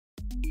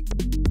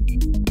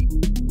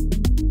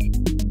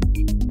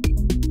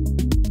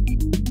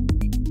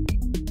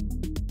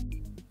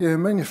Yeah,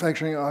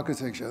 manufacturing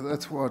architecture,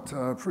 that's what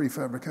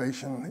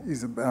prefabrication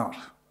is about.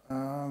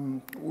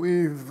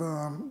 We've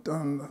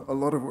done a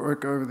lot of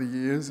work over the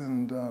years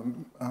and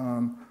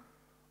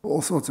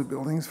all sorts of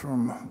buildings,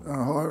 from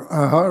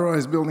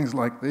high-rise buildings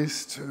like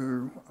this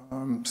to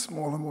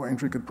smaller, more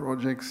intricate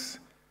projects.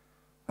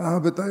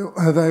 But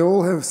they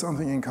all have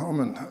something in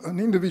common.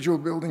 An individual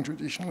building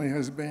traditionally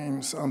has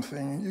been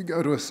something, you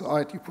go to a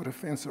site, you put a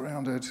fence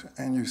around it,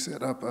 and you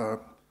set up a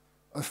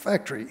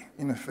factory,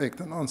 in effect,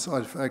 an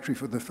on-site factory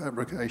for the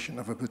fabrication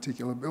of a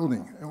particular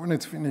building. And when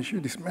it's finished, you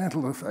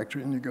dismantle the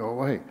factory and you go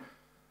away.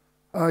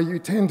 You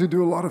tend to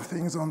do a lot of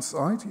things on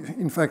site.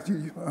 In fact,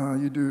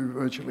 you do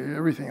virtually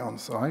everything on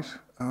site.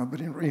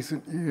 But in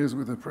recent years,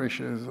 with the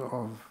pressures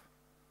of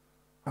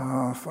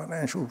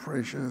financial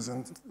pressures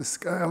and the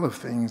scale of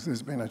things,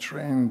 there's been a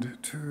trend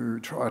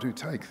to try to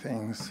take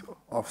things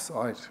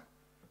off-site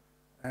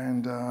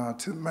and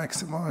to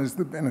maximize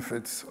the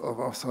benefits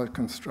of off-site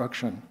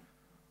construction.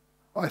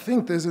 I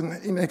think there's an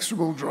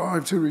inexorable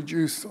drive to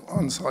reduce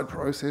on-site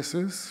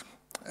processes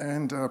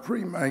and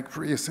pre-make,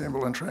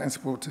 pre-assemble and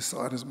transport to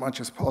site as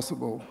much as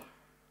possible.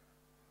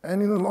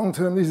 And in the long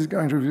term, this is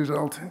going to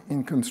result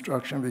in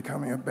construction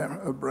becoming a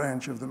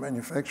branch of the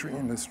manufacturing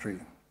industry.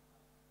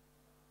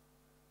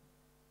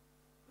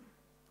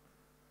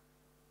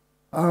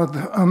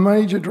 A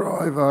major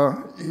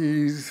driver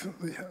is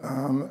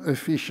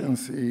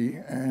efficiency,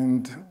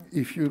 and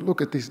if you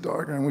look at this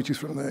diagram, which is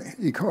from The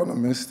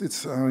Economist,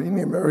 it's in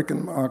the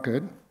American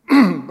market,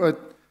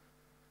 but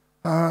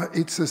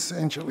it's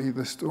essentially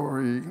the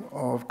story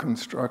of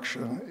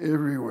construction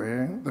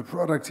everywhere. The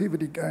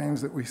productivity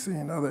gains that we see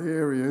in other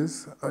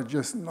areas are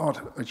just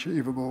not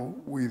achievable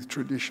with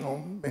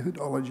traditional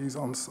methodologies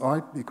on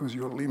site because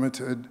you're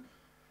limited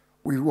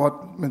with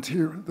what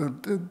material,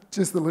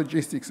 just the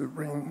logistics of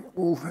bringing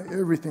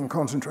everything,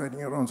 concentrating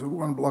it onto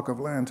one block of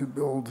land to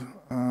build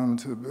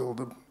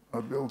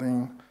a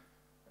building,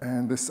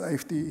 and the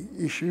safety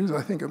issues.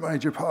 I think a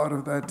major part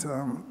of that,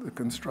 the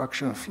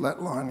construction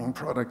flatlining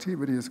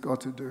productivity has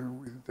got to do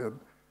with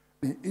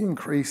the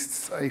increased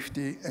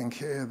safety and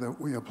care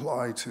that we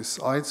apply to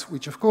sites,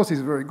 which of course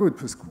is very good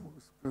because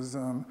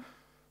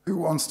who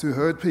wants to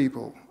hurt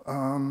people?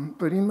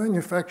 But in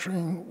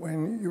manufacturing,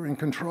 when you're in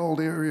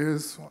controlled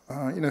areas,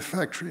 in a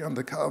factory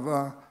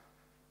undercover,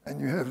 and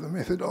you have the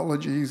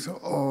methodologies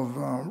of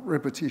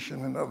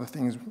repetition and other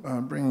things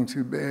bringing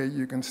to bear,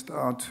 you can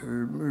start to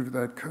move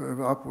that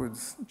curve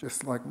upwards,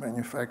 just like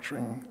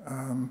manufacturing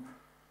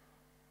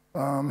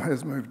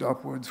has moved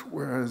upwards,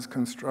 whereas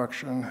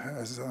construction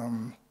has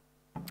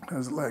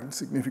lagged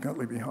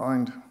significantly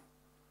behind.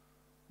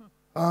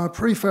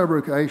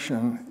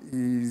 Prefabrication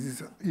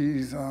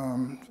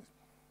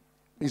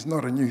is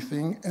not a new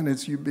thing, and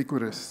it's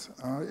ubiquitous.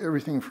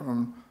 Everything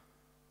from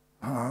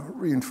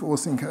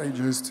reinforcing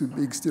cages to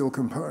big steel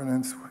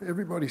components.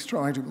 Everybody's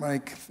trying to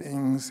make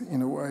things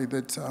in a way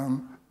that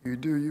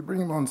you bring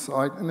them on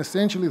site, and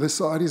essentially the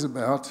site is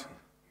about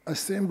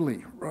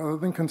assembly rather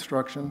than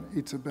construction.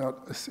 It's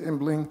about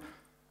assembling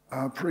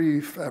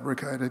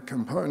prefabricated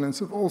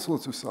components of all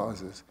sorts of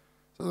sizes.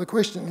 So the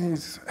question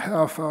is,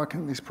 how far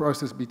can this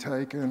process be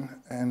taken,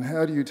 and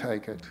how do you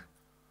take it?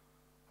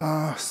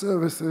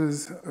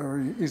 Services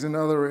is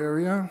another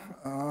area.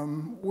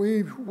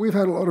 We've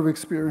had a lot of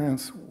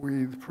experience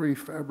with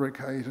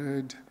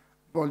prefabricated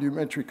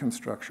volumetric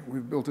construction.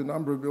 We've built a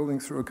number of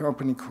buildings through a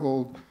company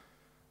called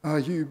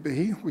UB,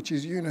 which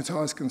is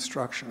unitized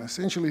construction.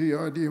 Essentially, the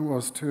idea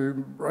was to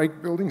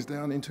break buildings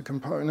down into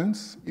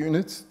components,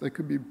 units that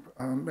could be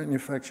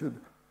manufactured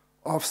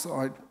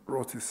off-site,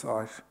 brought to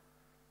site.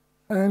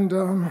 And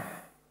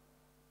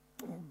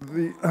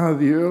the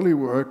early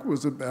work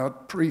was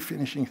about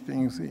pre-finishing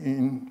things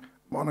in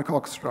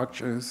monocoque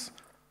structures,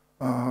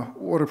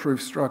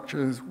 waterproof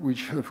structures,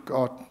 which have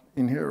got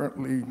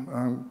inherently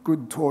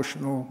good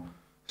torsional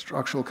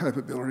structural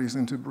capabilities,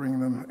 and to bring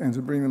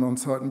them on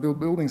site and build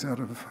buildings out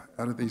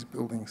of these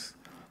buildings,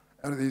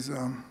 out of these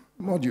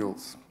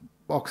modules,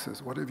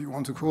 boxes, whatever you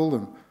want to call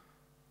them.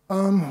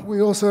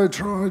 We also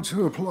tried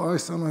to apply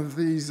some of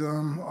these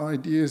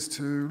ideas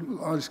to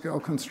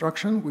large-scale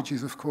construction, which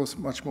is, of course,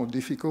 much more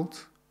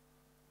difficult.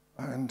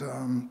 And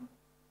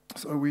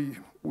so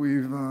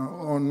we've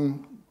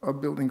on a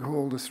building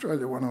called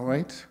Australia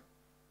 108,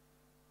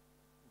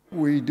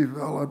 we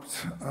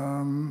developed,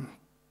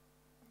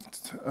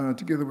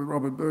 together with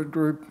Robert Bird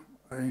Group,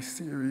 a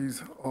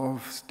series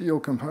of steel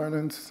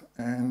components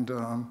and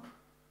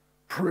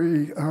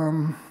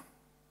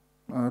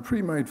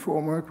pre-made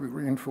formwork with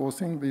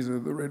reinforcing. These are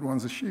the red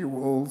ones, the shear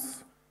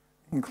walls,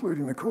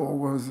 including the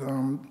core.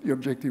 The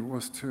objective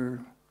was to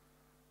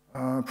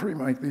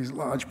pre-make these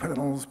large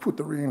panels, put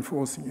the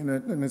reinforcing in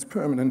it, and it's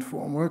permanent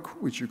formwork,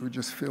 which you could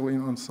just fill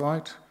in on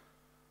site.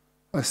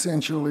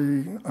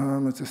 Essentially,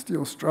 it's a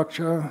steel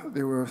structure.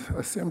 There were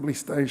assembly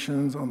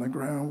stations on the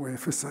ground where,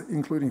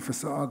 including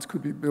facades,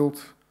 could be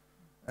built.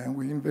 And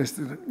we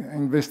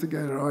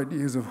investigated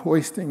ideas of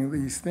hoisting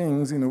these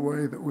things in a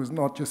way that was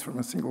not just from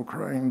a single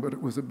crane, but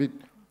it was a bit,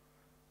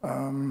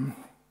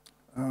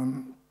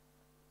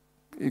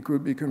 it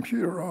could be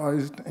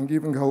computerized and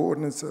given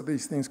coordinates so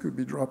these things could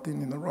be dropped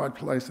in the right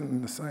place and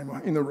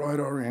in the right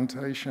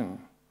orientation.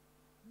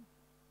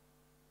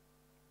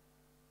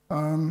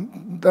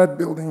 That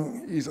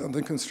building is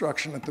under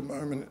construction at the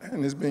moment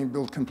and is being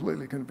built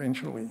completely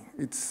conventionally.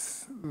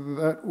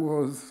 That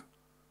was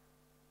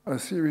a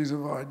series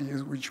of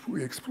ideas which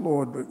we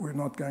explored, but we're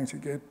not going to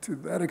get to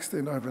that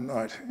extent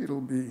overnight.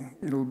 It'll be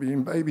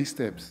in baby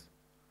steps.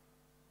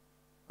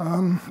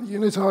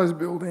 Unitized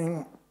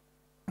building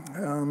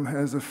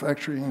has a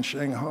factory in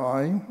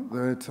Shanghai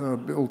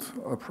that built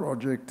a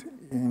project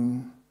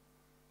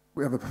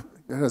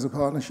it has a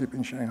partnership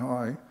in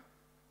Shanghai.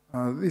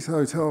 This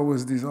hotel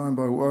was designed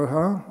by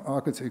WOHA,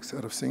 architects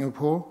out of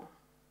Singapore,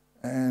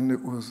 and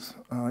it was,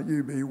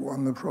 UB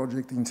won the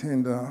project in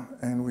tender,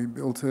 and we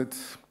built it,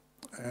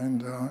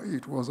 and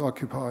it was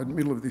occupied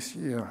middle of this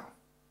year.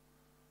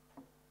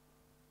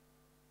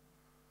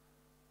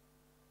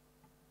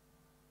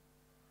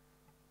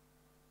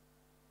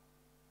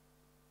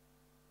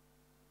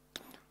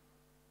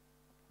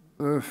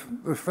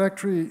 The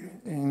factory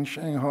in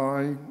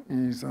Shanghai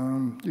is,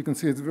 you can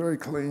see it's very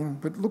clean,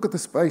 but look at the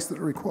space that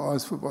it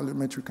requires for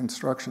volumetric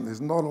construction.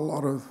 There's not a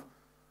lot of,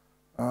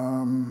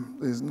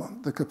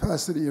 the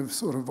capacity of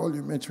sort of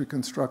volumetric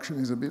construction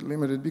is a bit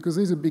limited because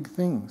these are big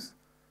things.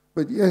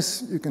 But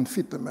yes, you can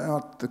fit them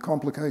out, the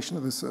complication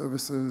of the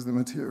services, the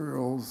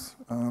materials,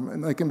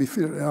 and they can be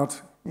fitted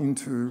out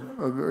into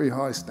a very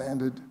high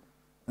standard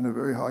and a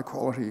very high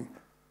quality.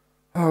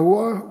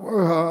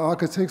 WOHA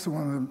Architects are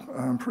one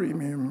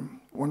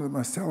of the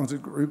most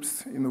talented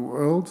groups in the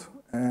world,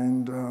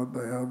 and they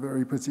are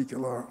very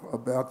particular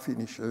about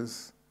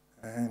finishes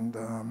and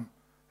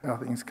how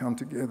things come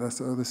together.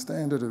 So the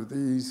standard of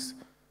these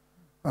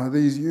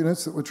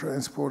units that were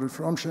transported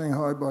from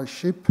Shanghai by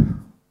ship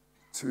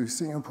to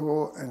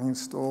Singapore and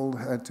installed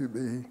had to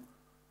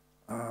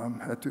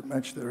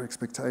match their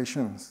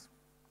expectations.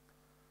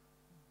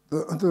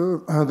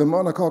 The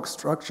monocoque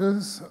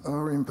structures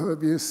are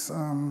impervious,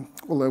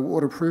 well, they're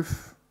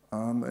waterproof.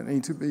 They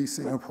need to be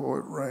Singapore.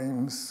 It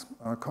rains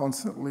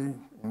constantly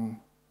in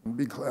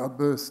big cloud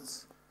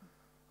bursts.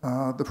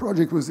 The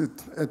project was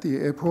at the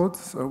airport,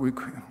 so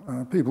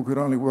people could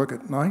only work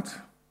at night.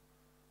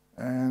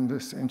 And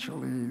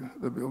essentially,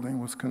 the building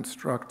was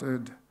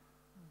constructed,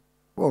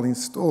 well,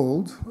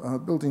 installed,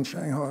 built in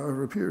Shanghai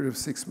over a period of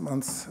 6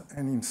 months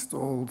and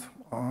installed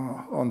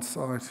on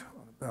site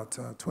about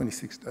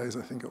 26 days,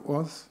 I think it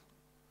was.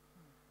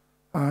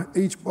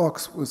 Each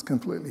box was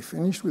completely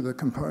finished with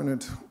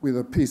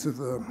a piece of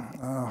the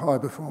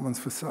high-performance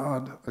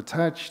façade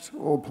attached,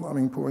 all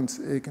plumbing points,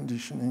 air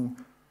conditioning,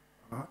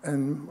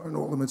 and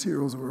all the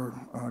materials were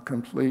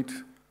complete.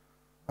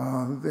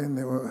 Then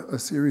there were a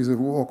series of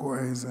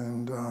walkways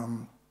and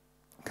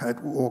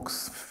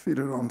catwalks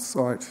fitted on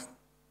site.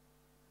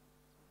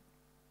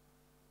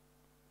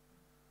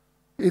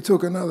 It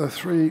took another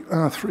 3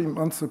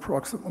 months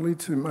approximately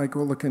to make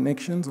all the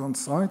connections on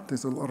site.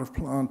 There's a lot of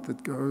plant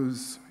that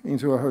goes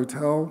into a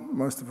hotel.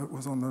 Most of it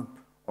was on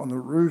the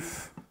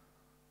roof.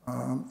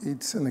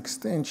 It's an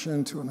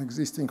extension to an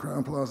existing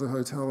Crown Plaza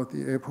hotel at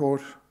the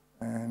airport,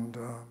 and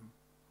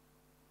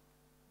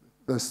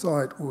the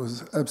site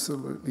was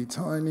absolutely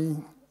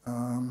tiny,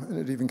 and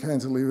it even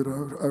cantilevered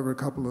over a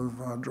couple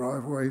of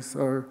driveways.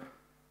 So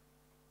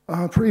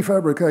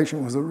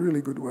prefabrication was a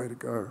really good way to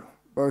go,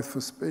 both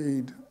for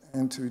speed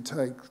and to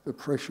take the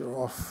pressure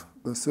off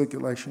the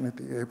circulation at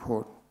the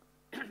airport.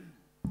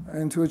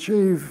 And to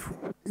achieve,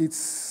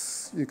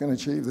 you can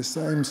achieve the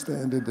same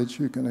standard that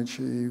you can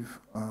achieve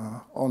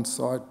on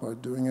site by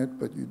doing it,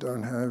 but you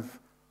don't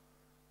have,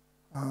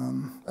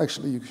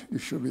 actually you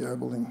should be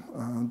able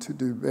to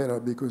do better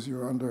because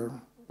you're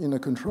in a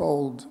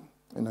controlled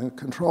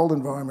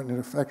environment in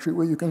a factory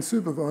where you can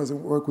supervise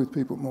and work with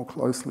people more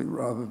closely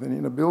rather than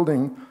in a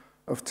building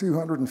of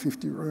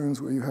 250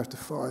 rooms where you have to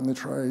find the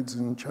trades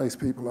and chase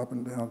people up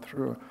and down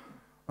through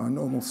a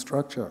normal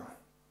structure.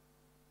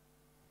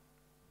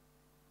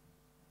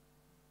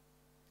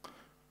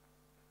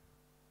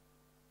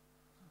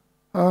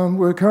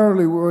 We're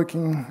currently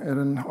working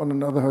on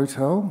another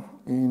hotel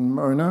in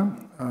Mona,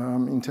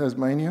 in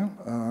Tasmania,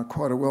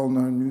 quite a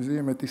well-known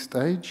museum at this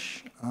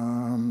stage.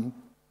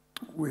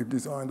 We've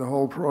designed the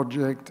whole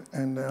project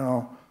and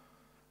now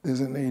there's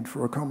a need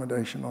for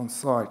accommodation on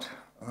site.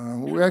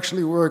 We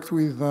actually worked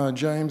with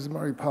James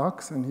Murray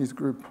Parks and his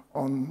group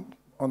on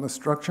the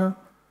structure,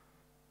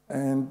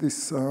 and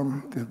this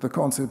the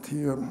concept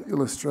here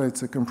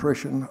illustrates a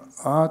compression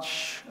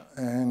arch,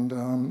 and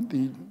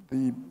the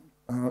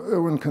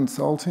Irwin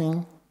Consult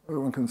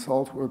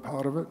were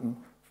part of it, and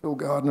Phil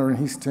Gardner and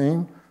his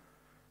team.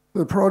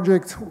 The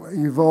project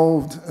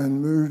evolved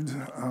and moved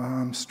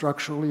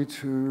structurally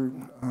to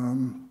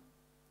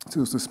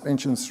a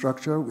suspension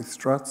structure with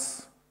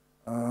struts,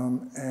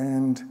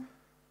 and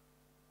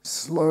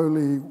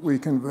slowly we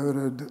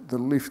converted the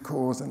lift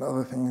cores and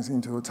other things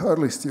into a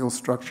totally steel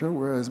structure,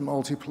 whereas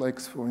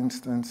multiplex, for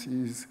instance,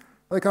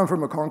 they come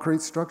from a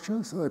concrete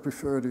structure, so they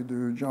prefer to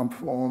do jump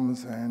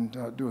forms and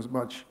do as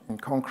much in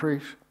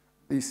concrete.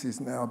 This has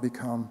now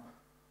become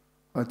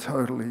a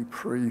totally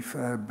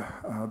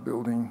prefab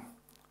building,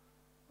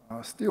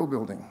 steel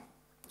building.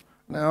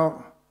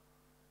 Now,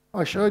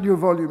 I showed you a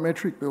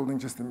volumetric building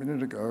just a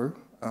minute ago.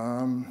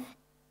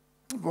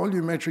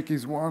 Volumetric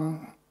is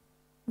one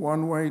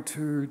way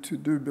to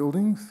do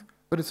buildings,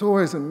 but it's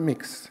always a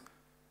mix.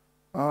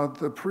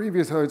 The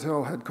previous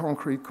hotel had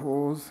concrete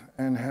cores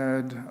and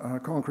had a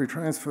concrete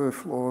transfer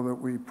floor that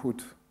we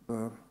put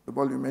the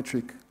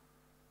volumetric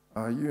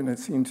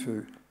units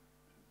into.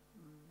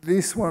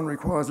 This one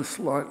requires a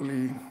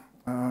slightly,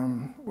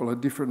 a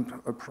different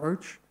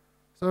approach.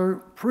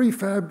 So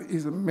prefab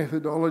is a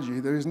methodology.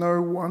 There is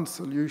no one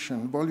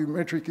solution.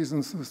 Volumetric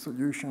isn't a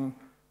solution.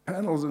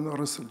 Panels are not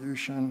a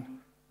solution.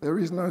 There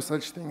is no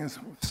such thing as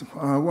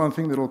one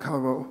thing that will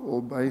cover all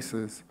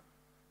bases.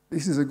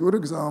 This is a good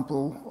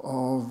example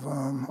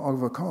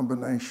of a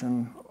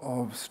combination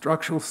of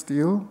structural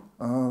steel.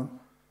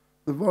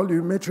 The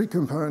volumetric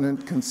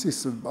component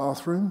consists of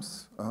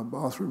bathrooms,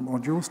 bathroom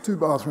modules, 2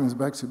 bathrooms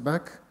back to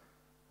back,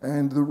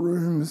 and the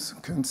rooms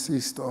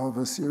consist of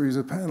a series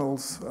of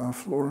panels,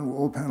 floor and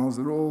wall panels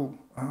that all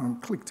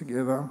click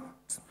together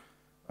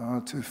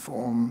to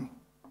form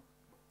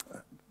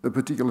the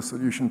particular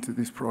solution to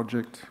this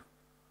project.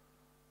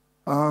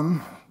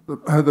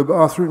 The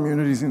bathroom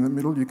unit is in the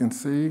middle, you can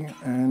see,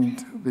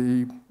 and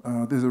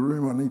there's a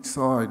room on each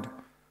side.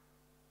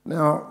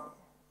 Now,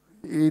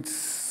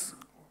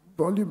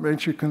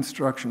 volumetric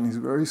construction is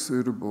very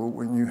suitable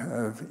when you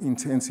have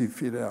intensive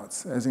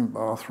fit-outs, as in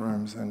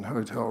bathrooms and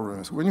hotel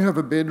rooms. When you have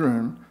a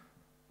bedroom,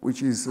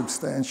 which is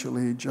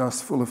substantially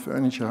just full of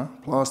furniture,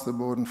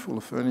 plasterboard and full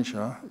of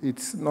furniture,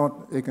 it's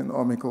not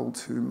economical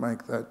to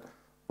make that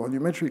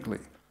volumetrically.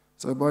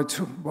 So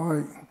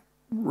by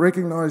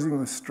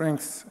recognizing the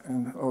strengths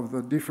of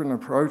the different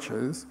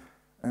approaches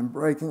and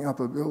breaking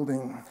up a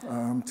building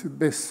to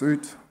best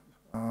suit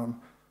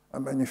a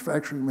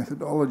manufacturing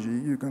methodology,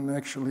 you can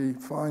actually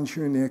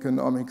fine-tune the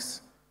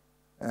economics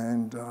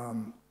and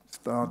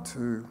start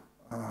to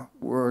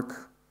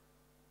work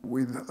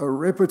with a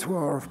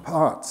repertoire of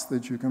parts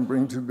that you can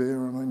bring to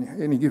bear on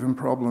any given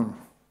problem.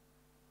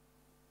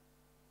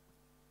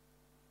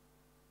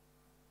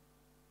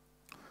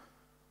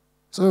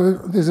 So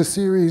there's a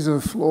series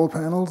of floor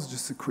panels,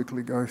 just to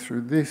quickly go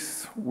through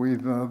this,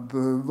 with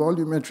the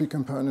volumetric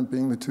component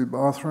being the 2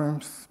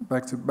 bathrooms,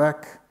 back to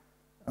back.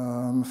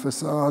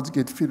 Facades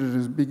get fitted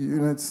as big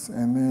units,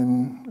 and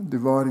then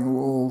dividing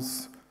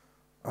walls,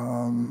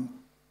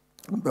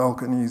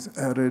 balconies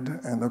added,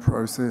 and the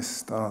process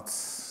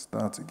starts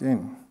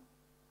again.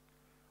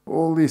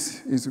 All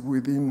this is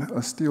within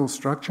a steel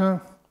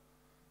structure,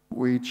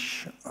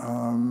 which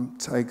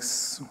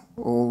takes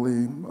all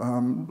the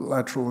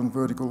lateral and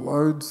vertical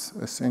loads.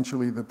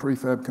 Essentially, the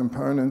prefab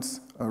components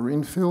are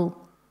infill,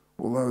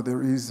 although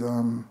there is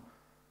an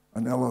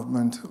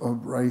element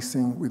of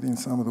bracing within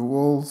some of the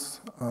walls.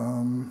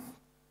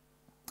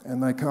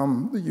 And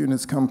the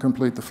units come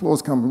complete, the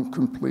floors come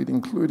complete,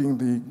 including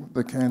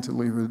the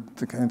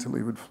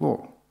cantilevered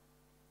floor.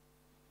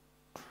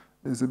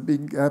 There's a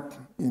big gap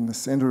in the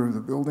center of the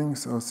building,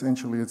 so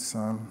essentially it's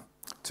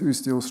 2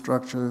 steel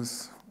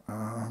structures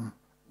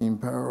in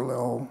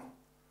parallel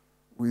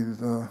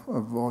with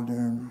a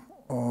volume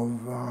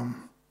of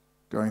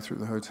going through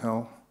the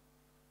hotel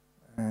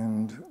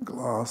and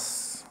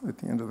glass at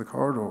the end of the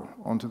corridor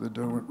onto the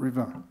Derwent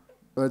River.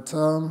 But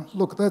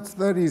look,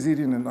 that is it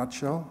in a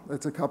nutshell.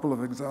 That's a couple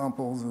of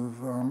examples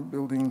of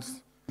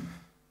buildings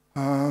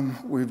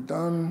we've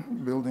done,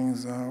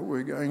 buildings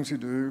we're going to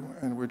do,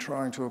 and we're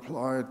trying to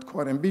apply it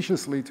quite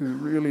ambitiously to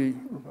really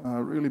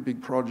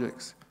big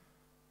projects.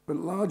 But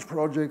large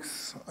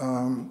projects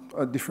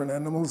are different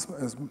animals,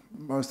 as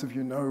most of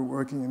you know,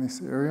 working in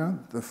this area.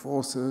 The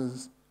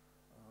forces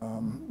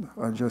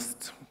are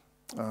just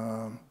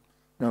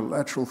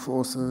lateral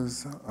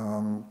forces,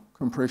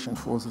 compression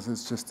forces.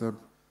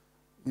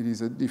 It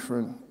is a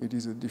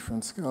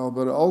different scale.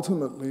 But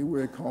ultimately,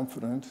 we're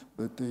confident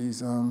that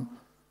these, I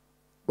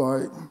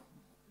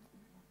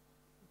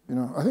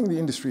think the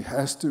industry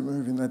has to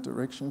move in that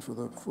direction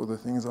for the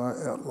things I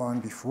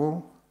outlined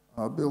before.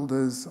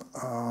 Builders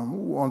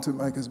want to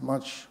make as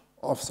much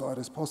off-site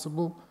as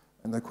possible,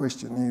 and the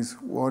question is,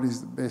 what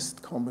is the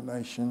best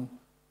combination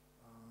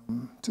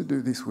to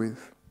do this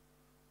with?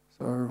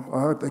 So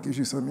I hope that gives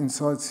you some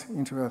insights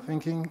into our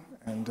thinking,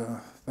 and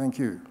thank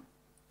you.